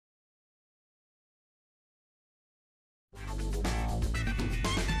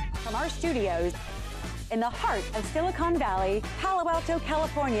From our studios in the heart of Silicon Valley, Palo Alto,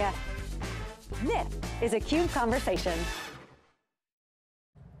 California, this is a CUBE Conversation.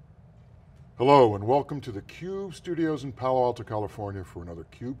 Hello and welcome to the CUBE studios in Palo Alto, California for another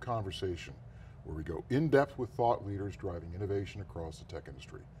CUBE Conversation, where we go in depth with thought leaders driving innovation across the tech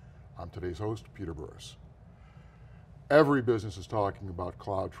industry. I'm today's host, Peter Burris. Every business is talking about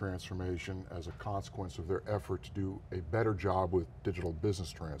cloud transformation as a consequence of their effort to do a better job with digital business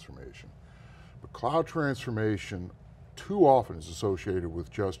transformation. But cloud transformation too often is associated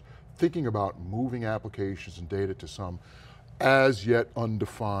with just thinking about moving applications and data to some as yet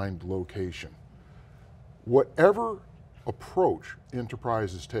undefined location. Whatever approach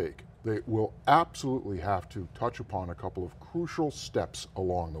enterprises take, they will absolutely have to touch upon a couple of crucial steps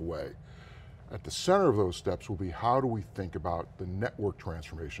along the way. At the center of those steps will be how do we think about the network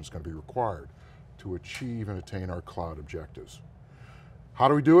transformation that's going to be required to achieve and attain our cloud objectives. How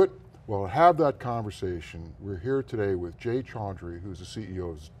do we do it? Well, to have that conversation, we're here today with Jay Chaudhry, who's the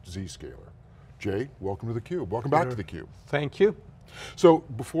CEO of Zscaler. Jay, welcome to theCUBE. Welcome back to theCUBE. Thank you. So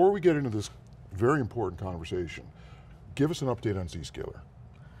before we get into this very important conversation, give us an update on Zscaler.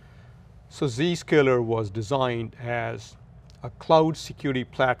 So Zscaler was designed as a cloud security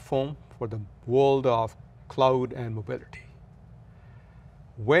platform for the world of cloud and mobility.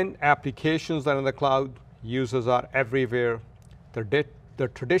 When applications are in the cloud, users are everywhere, the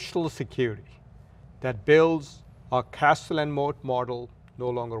traditional security that builds a castle and moat model no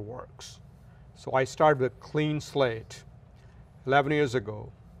longer works. So I started with a clean slate 11 years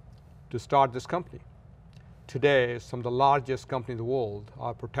ago to start this company. Today, some of the largest companies in the world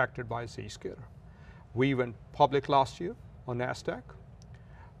are protected by Zscaler. We went public last year on NASDAQ.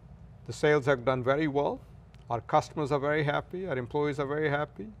 The sales have done very well. Our customers are very happy. Our employees are very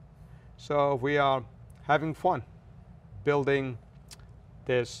happy. So we are having fun building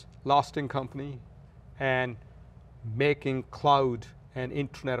this lasting company and making cloud and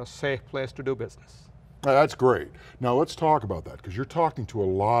internet a safe place to do business. That's great. Now let's talk about that, because you're talking to a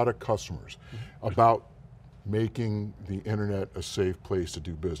lot of customers about making the internet a safe place to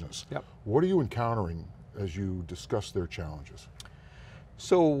do business. Yep. What are you encountering as you discuss their challenges?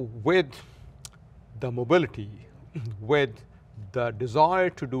 So with the mobility, with the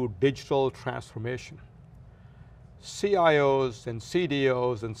desire to do digital transformation, CIOs and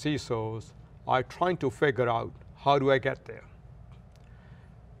CDOs and CISOs are trying to figure out, how do I get there?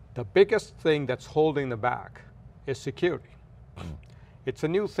 The biggest thing that's holding them back is security. It's a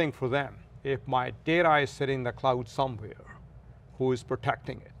new thing for them. If my data is sitting in the cloud somewhere, who is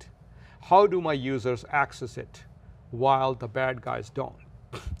protecting it? How do my users access it while the bad guys don't?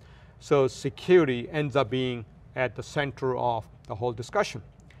 So security ends up being at the center of the whole discussion.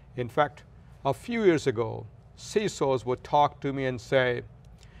 In fact, a few years ago, CISOs would talk to me and say,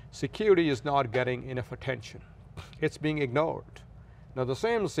 security is not getting enough attention. It's being ignored. Now the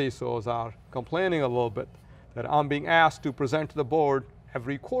same CISOs are complaining a little bit that I'm being asked to present to the board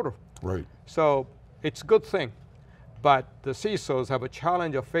every quarter. Right. So it's a good thing, but the CISOs have a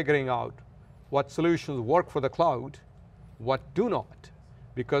challenge of figuring out what solutions work for the cloud, what do not.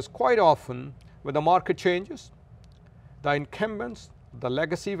 Because quite often, when the market changes, the incumbents, the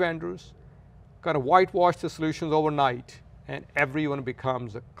legacy vendors, kind of whitewash the solutions overnight, and everyone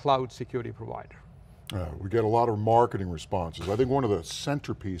becomes a cloud security provider. We get a lot of marketing responses. I think one of the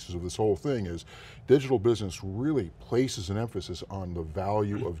centerpieces of this whole thing is digital business really places an emphasis on the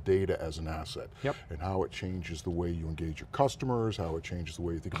value of data as an asset. Yep. And how it changes the way you engage your customers, how it changes the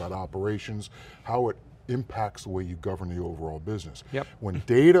way you think about operations, how it impacts the way you govern the overall business. Yep. When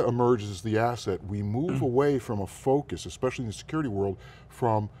data emerges as the asset, we move away from a focus, especially in the security world,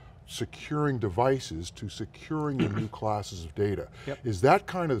 from securing devices to securing the new classes of data. Yep. Is that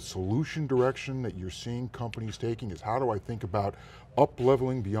kind of the solution direction that you're seeing companies taking? Is how do I think about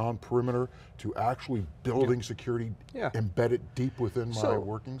up-leveling beyond perimeter to actually building security embedded deep within my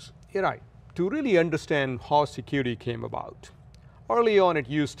workings? You're right. To really understand how security came about, early on it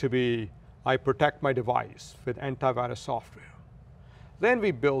used to be, I protect my device with antivirus software. Then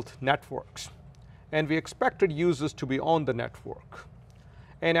we built networks, and we expected users to be on the network,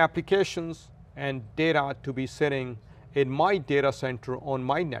 and applications and data to be sitting in my data center on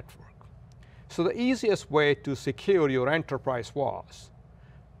my network. So the easiest way to secure your enterprise was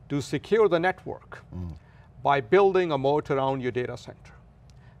to secure the network by building a moat around your data center.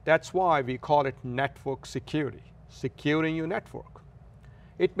 That's why we call it network security, securing your network.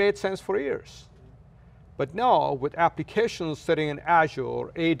 It made sense for years. But now, with applications sitting in Azure,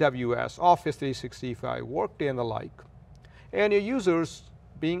 AWS, Office 365, Workday and the like, and your users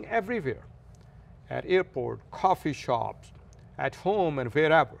being everywhere, at airport, coffee shops, at home and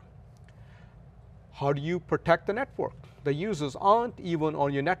wherever, How do you protect the network? The users aren't even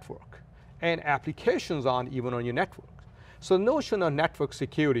on your network, and applications aren't even on your network. So the notion of network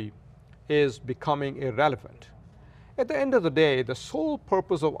security is becoming irrelevant. At the end of the day, the sole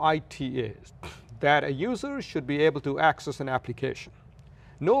purpose of IT is that a user should be able to access an application,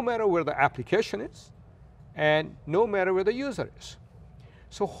 no matter where the application is, and no matter where the user is.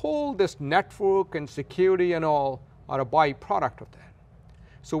 So whole this network and security and all are a byproduct of that.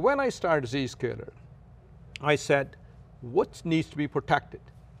 So when I started Zscaler, I said, what needs to be protected?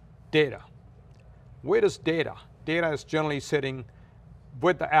 Data. Where is data? Data is generally sitting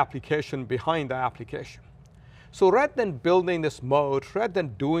with the application, behind the application. So rather than building this moat, rather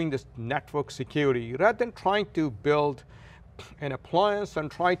than doing this network security, rather than trying to build an appliance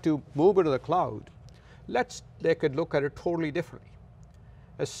and try to move it to the cloud, let's take a look at it totally differently.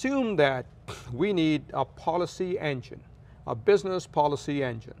 Assume that we need a policy engine, a business policy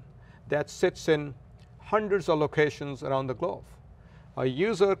engine that sits in hundreds of locations around the globe. A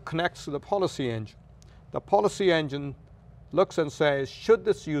user connects to the policy engine. The policy engine looks and says, should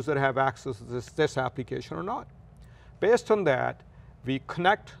this user have access to this application or not? Based on that, we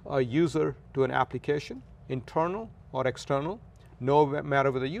connect a user to an application, internal or external, no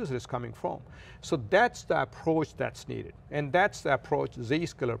matter where the user is coming from. So that's the approach that's needed, and that's the approach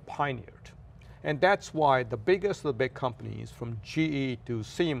Zscaler pioneered. And that's why the biggest of the big companies, from GE to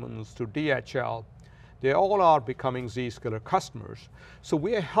Siemens to DHL, they all are becoming Zscaler customers. So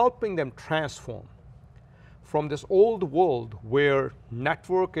we are helping them transform from this old world where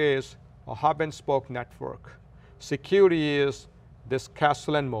network is a hub and spoke network, security is this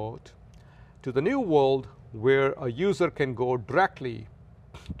castle and moat, to the new world where a user can go directly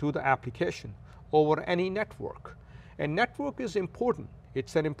to the application over any network. And network is important.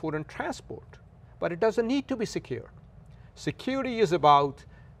 It's an important transport, but it doesn't need to be secure. Security is about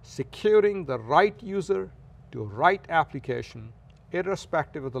securing the right user to a right application,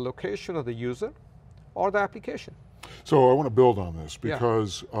 irrespective of the location of the user or the application. So I want to build on this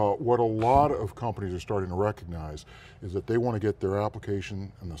because what a lot of companies are starting to recognize is that they want to get their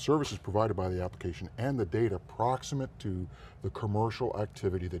application and the services provided by the application and the data proximate to the commercial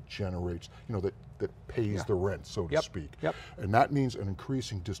activity that generates, that pays the rent, so to speak. And that means an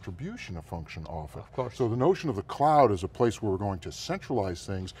increasing distribution of function off it. Of course. So the notion of the cloud as a place where we're going to centralize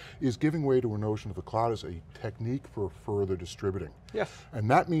things is giving way to a notion of the cloud as a technique for further distributing. Yes. And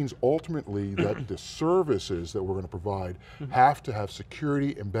that means ultimately that the services that we're going to provide have to have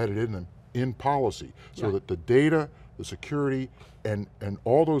security embedded in them in policy, so that the data, the security, and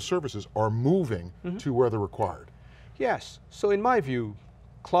all those services are moving to where they're required. Yes, so in my view,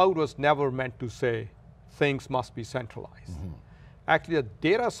 cloud was never meant to say things must be centralized. Actually, the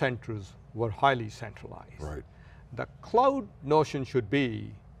data centers were highly centralized. Right. The cloud notion should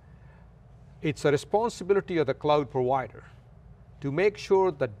be, it's a responsibility of the cloud provider to make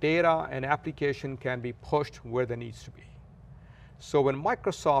sure the data and application can be pushed where they needs to be. So when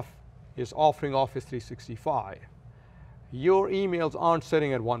Microsoft is offering Office 365, your emails aren't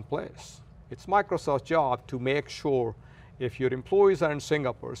sitting at one place. It's Microsoft's job to make sure if your employees are in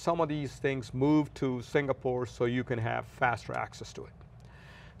Singapore, some of these things move to Singapore so you can have faster access to it.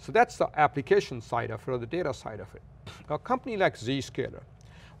 So that's the application side of it, or the data side of it. A company like Zscaler,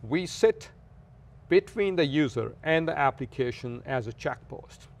 we sit between the user and the application as a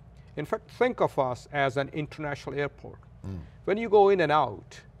checkpost. In fact, think of us as an international airport. When you go in and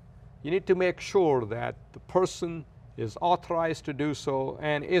out, you need to make sure that the person is authorized to do so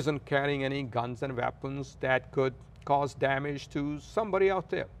and isn't carrying any guns and weapons that could cause damage to somebody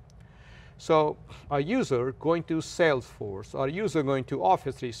out there. So a user going to Salesforce, or a user going to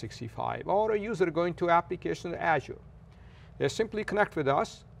Office 365, or a user going to application Azure, they simply connect with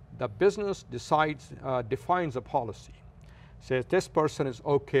us. The business defines a policy, says this person is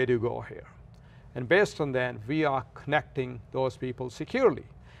okay to go here. And based on that, we are connecting those people securely.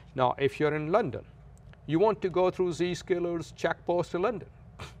 Now, if you're in London, you want to go through Zscaler's checkpost in London.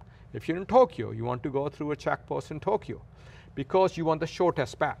 If you're in Tokyo, you want to go through a checkpost in Tokyo because you want the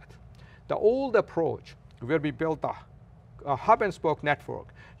shortest path. The old approach, where we built a hub and spoke network,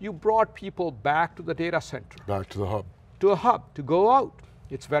 you brought people back to the data center. Back to the hub. To a hub, to go out.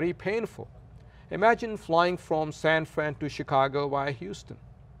 It's very painful. Imagine flying from San Fran to Chicago via Houston.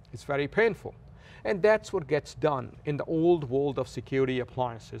 It's very painful. And that's what gets done in the old world of security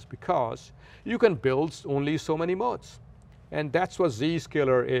appliances, because you can build only so many moats. And that's what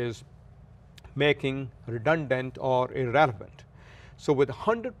Zscaler is making redundant or irrelevant. So with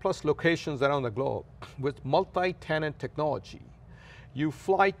 100+ locations around the globe, with multi-tenant technology, you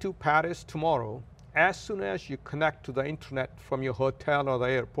fly to Paris tomorrow. As soon as you connect to the internet from your hotel or the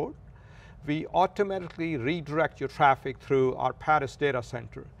airport, we automatically redirect your traffic through our Paris data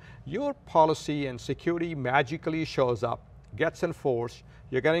center. Your policy and security magically shows up, gets enforced,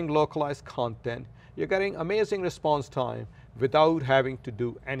 you're getting localized content, you're getting amazing response time without having to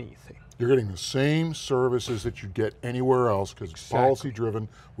do anything. You're getting the same services that you get anywhere else because it's policy driven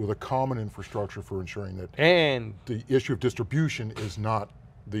with a common infrastructure for ensuring that the issue of distribution is not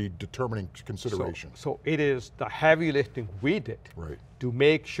the determining consideration. So it is the heavy lifting we did to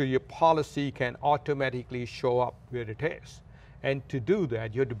make sure your policy can automatically show up where it is. And to do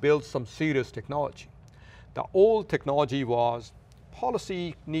that, you had to build some serious technology. The old technology was,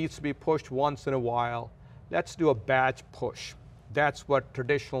 policy needs to be pushed once in a while, let's do a batch push. That's what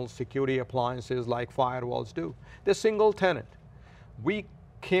traditional security appliances like firewalls do. They're single tenant. We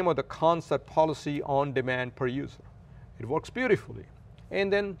came with the concept policy on demand per user. It works beautifully.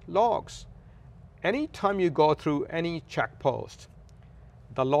 And then logs. Anytime you go through any check post,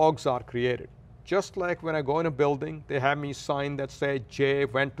 the logs are created. Just like when I go in a building, they have me sign that say, Jay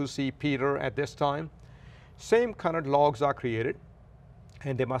went to see Peter at this time. Same kind of logs are created,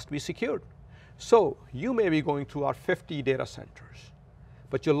 and they must be secured. So you may be going through our 50 data centers,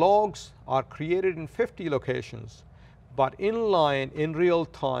 but your logs are created in 50 locations, but inline in real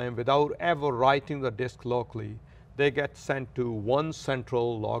time without ever writing the disk locally, they get sent to one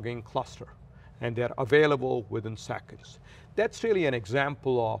central logging cluster, and they're available within seconds. That's really an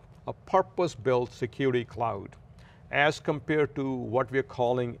example of a purpose-built security cloud as compared to what we're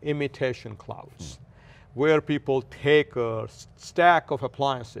calling imitation clouds, where people take a stack of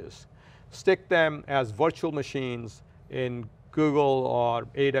appliances, stick them as virtual machines in Google or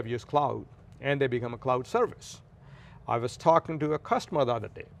AWS cloud, and they become a cloud service. I was talking to a customer the other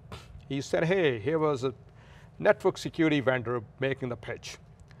day. He said, hey, here was a network security vendor making the pitch.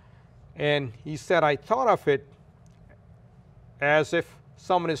 And he said, I thought of it as if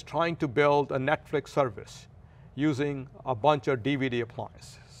someone is trying to build a Netflix service using a bunch of DVD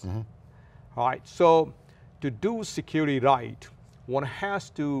appliances. All right, so to do security right, one has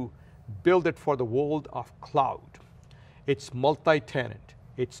to build it for the world of cloud. It's multi-tenant,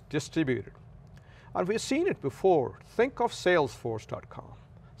 it's distributed. And we've seen it before. Think of Salesforce.com,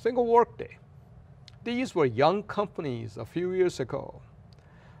 think of Workday. These were young companies a few years ago.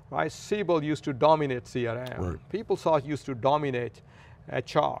 Right? Siebel used to dominate CRM. PeopleSoft used to dominate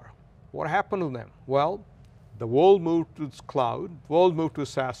HR. What happened to them? Well, the world moved to cloud, world moved to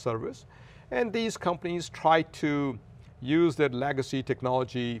SaaS service, and these companies tried to use their legacy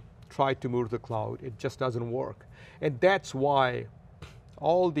technology, tried to move to the cloud. It just doesn't work. And that's why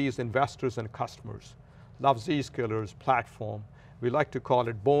all these investors and customers love Zscaler's platform. We like to call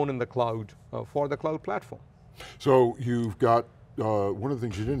it born in the cloud for the cloud platform. So you've got, one of the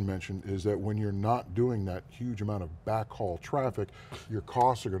things you didn't mention is that when you're not doing that huge amount of backhaul traffic, your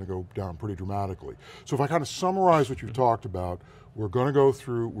costs are going to go down pretty dramatically. So if I kind of summarize what you've talked about, we're going to go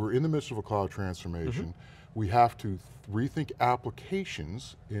through, we're in the midst of a cloud transformation. We have to rethink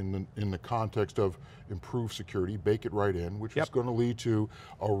applications in the context of improved security, bake it right in, which is going to lead to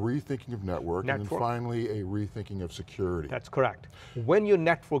a rethinking of network, and then finally a rethinking of security. That's correct. When your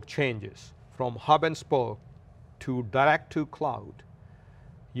network changes from hub and spoke to direct to cloud,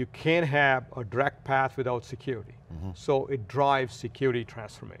 you can't have a direct path without security. So it drives security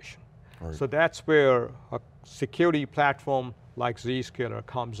transformation. So that's where a security platform like Zscaler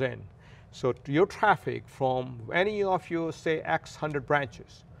comes in. So your traffic from any of your, say, X 100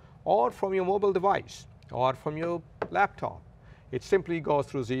 branches, or from your mobile device, or from your laptop, it simply goes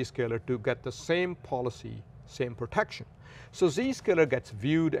through Zscaler to get the same policy, same protection. So Zscaler gets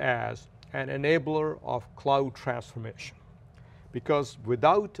viewed as an enabler of cloud transformation. Because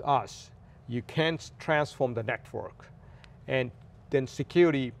without us, you can't transform the network. And then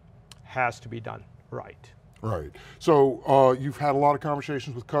security has to be done right. Right, so you've had a lot of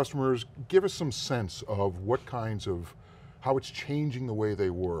conversations with customers. Give us some sense of what kinds of, how it's changing the way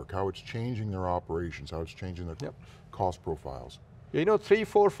they work, how it's changing their operations, how it's changing their cost profiles. You know, 3,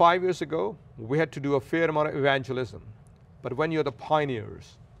 4, 5 years ago, we had to do a fair amount of evangelism. But when you're the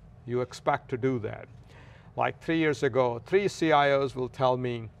pioneers, you expect to do that. Like 3 years ago, 3 CIOs will tell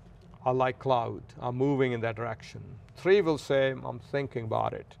me, I like cloud, I'm moving in that direction. 3 will say, I'm thinking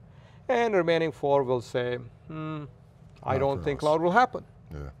about it. And remaining 4 will say, I don't think cloud will happen.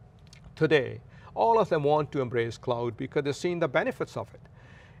 Today, all of them want to embrace cloud because they've seen the benefits of it.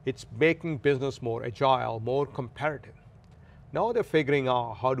 It's making business more agile, more competitive. Now they're figuring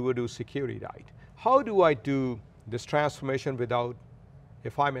out, how do I do security right? How do I do this transformation without,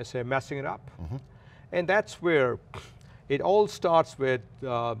 if I may say, messing it up? And that's where it all starts with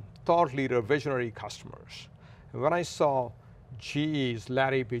thought leader, visionary customers. And when I saw GE's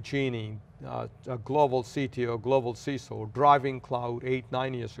Larry Biggini a global CTO, global CISO, driving cloud 8,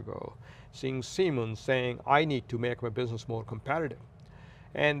 9 years ago, seeing Siemens saying, I need to make my business more competitive.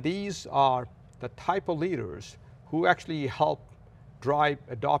 And these are the type of leaders who actually help drive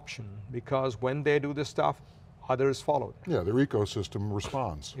adoption, because when they do this stuff, others follow them. Yeah, their ecosystem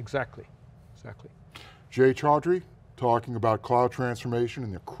responds. Exactly, exactly. Jay Chaudhry, talking about cloud transformation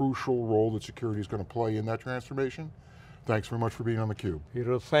and the crucial role that security is going to play in that transformation. Thanks very much for being on theCUBE.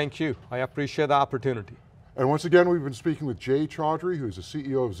 Peter, thank you. I appreciate the opportunity. And once again, we've been speaking with Jay Chaudhry, who's the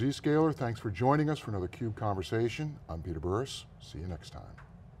CEO of Zscaler. Thanks for joining us for another CUBE conversation. I'm Peter Burris. See you next time.